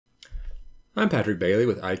I'm Patrick Bailey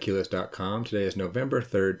with iQlist.com. Today is November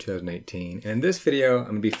 3rd, 2018. And in this video, I'm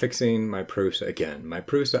going to be fixing my Prusa again, my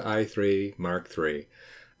Prusa i3 Mark III.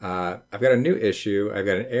 I've got a new issue. I've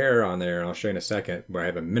got an error on there, and I'll show you in a second, where I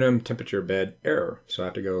have a minimum temperature bed error. So I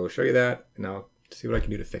have to go show you that, and I'll see what I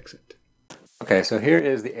can do to fix it. Okay, so here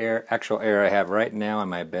is the actual error I have right now on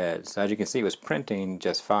my bed. So as you can see, it was printing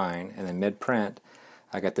just fine, and then mid-print,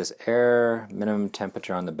 I got this error minimum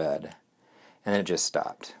temperature on the bed, and then it just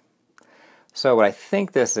stopped. So what I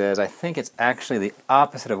think this is, I think it's actually the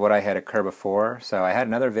opposite of what I had occur before. So I have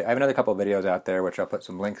another couple of videos out there, which I'll put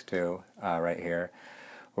some links to right here,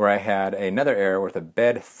 where I had another error with a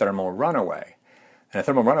bed thermal runaway. And a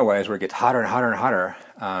thermal runaway is where it gets hotter and hotter and hotter.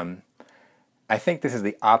 I think this is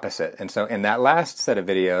the opposite. And so in that last set of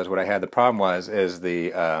videos, what I had the problem is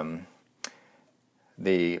the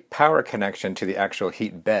power connection to the actual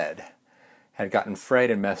heat bed had gotten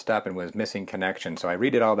frayed and messed up and was missing connection. So I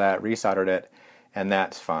redid all that, resoldered it, and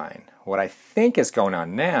that's fine. What I think is going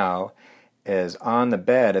on now is on the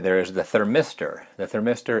bed there is the thermistor. The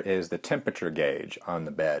thermistor is the temperature gauge on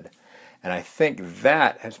the bed. And I think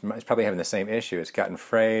that is probably having the same issue. It's gotten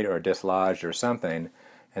frayed or dislodged or something.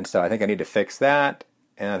 And so I think I need to fix that,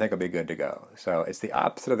 and I think I'll be good to go. So it's the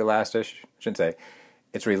opposite of the last issue. I shouldn't say.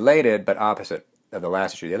 It's related, but opposite of the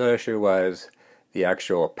last issue. The other issue was the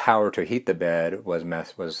actual power to heat the bed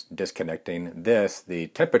was disconnecting.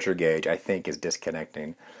 The temperature gauge, I think, is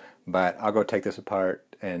disconnecting. But I'll go take this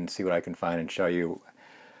apart and see what I can find and show you,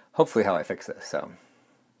 hopefully, how I fix this. So,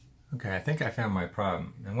 okay, I think I found my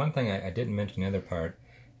problem. And one thing I didn't mention the other part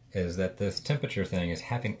is that this temperature thing is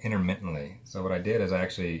happening intermittently. So what I did is I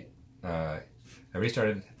actually I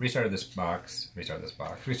restarted this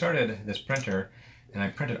printer, and I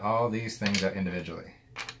printed all these things out individually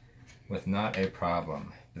with not a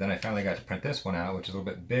problem. But then I finally got to print this one out, which is a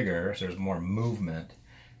little bit bigger, so there's more movement,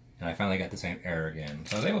 and I finally got the same error again.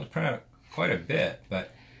 So I was able to print out quite a bit,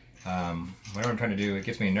 but whatever I'm trying to do, it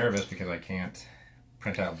gets me nervous because I can't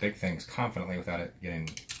print out big things confidently without it getting,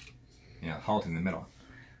 halt in the middle.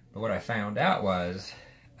 But what I found out was,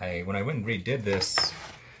 when I went and redid this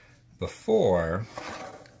before,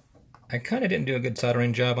 I kind of didn't do a good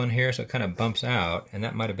soldering job on here, so it kind of bumps out, and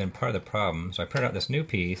that might have been part of the problem. So I printed out this new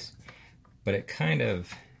piece, but it kind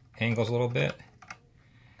of angles a little bit.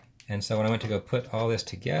 And so when I went to go put all this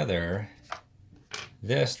together,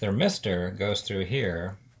 this thermistor goes through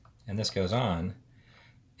here, and this goes on.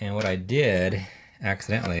 And what I did,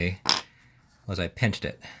 accidentally, was I pinched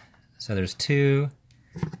it. So there's two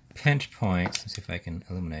pinch points, let's see if I can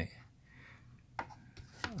illuminate,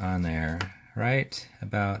 on there, right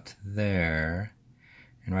about there,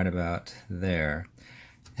 and right about there.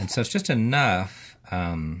 And so it's just enough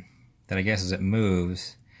that I guess as it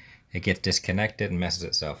moves, it gets disconnected and messes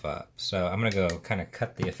itself up. So I'm going to go kind of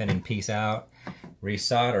cut the offending piece out,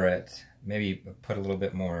 resolder it, maybe put a little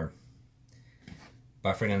bit more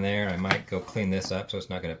buffering in there. I might go clean this up so it's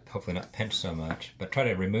not going to, hopefully not pinch so much, but try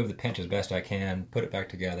to remove the pinch as best I can, put it back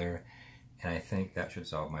together, and I think that should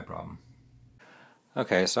solve my problem.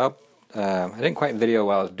 Okay, so I didn't quite video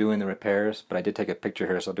while I was doing the repairs, but I did take a picture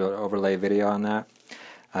here, so I'll do an overlay video on that.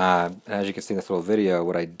 As you can see in this little video,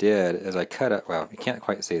 what I did is I cut it, well, you can't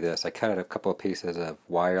quite see this, I cut out a couple of pieces of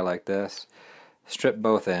wire like this, stripped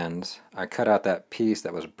both ends, I cut out that piece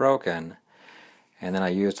that was broken, and then I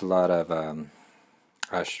used a lot of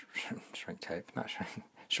shrink tape, not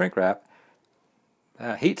shrink wrap,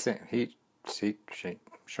 shrink heat,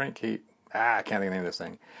 I can't think of the name of this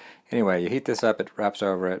thing. Anyway, you heat this up, it wraps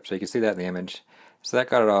over it, so you can see that in the image. So that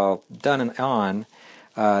got it all done and on.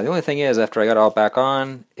 The only thing is, after I got it all back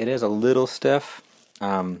on, it is a little stiff,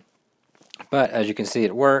 but as you can see,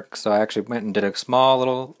 it works. So I actually went and did a small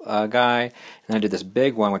little guy, and then I did this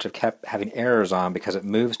big one, which I've kept having errors on because it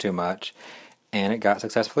moves too much, and it got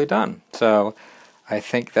successfully done. So I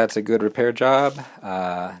think that's a good repair job.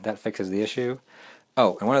 That fixes the issue.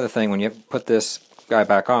 Oh, and one other thing, when you put this guy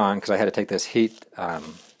back on, because I had to take this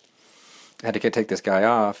take this guy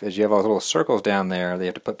off, is you have all those little circles down there that you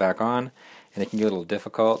have to put back on, and it can get a little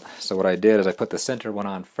difficult. So what I did is I put the center one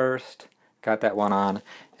on first, got that one on,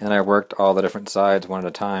 and then I worked all the different sides one at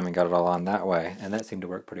a time and got it all on that way, and that seemed to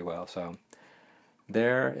work pretty well. So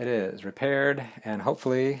there it is, repaired, and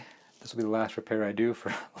hopefully this will be the last repair I do for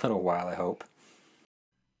a little while, I hope.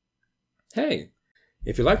 Hey,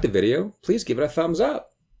 if you liked the video, please give it a thumbs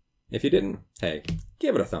up. If you didn't, hey,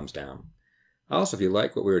 give it a thumbs down. Also, if you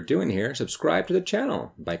like what we were doing here, subscribe to the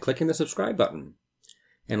channel by clicking the subscribe button.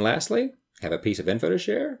 And lastly, have a piece of info to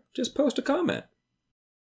share? Just post a comment.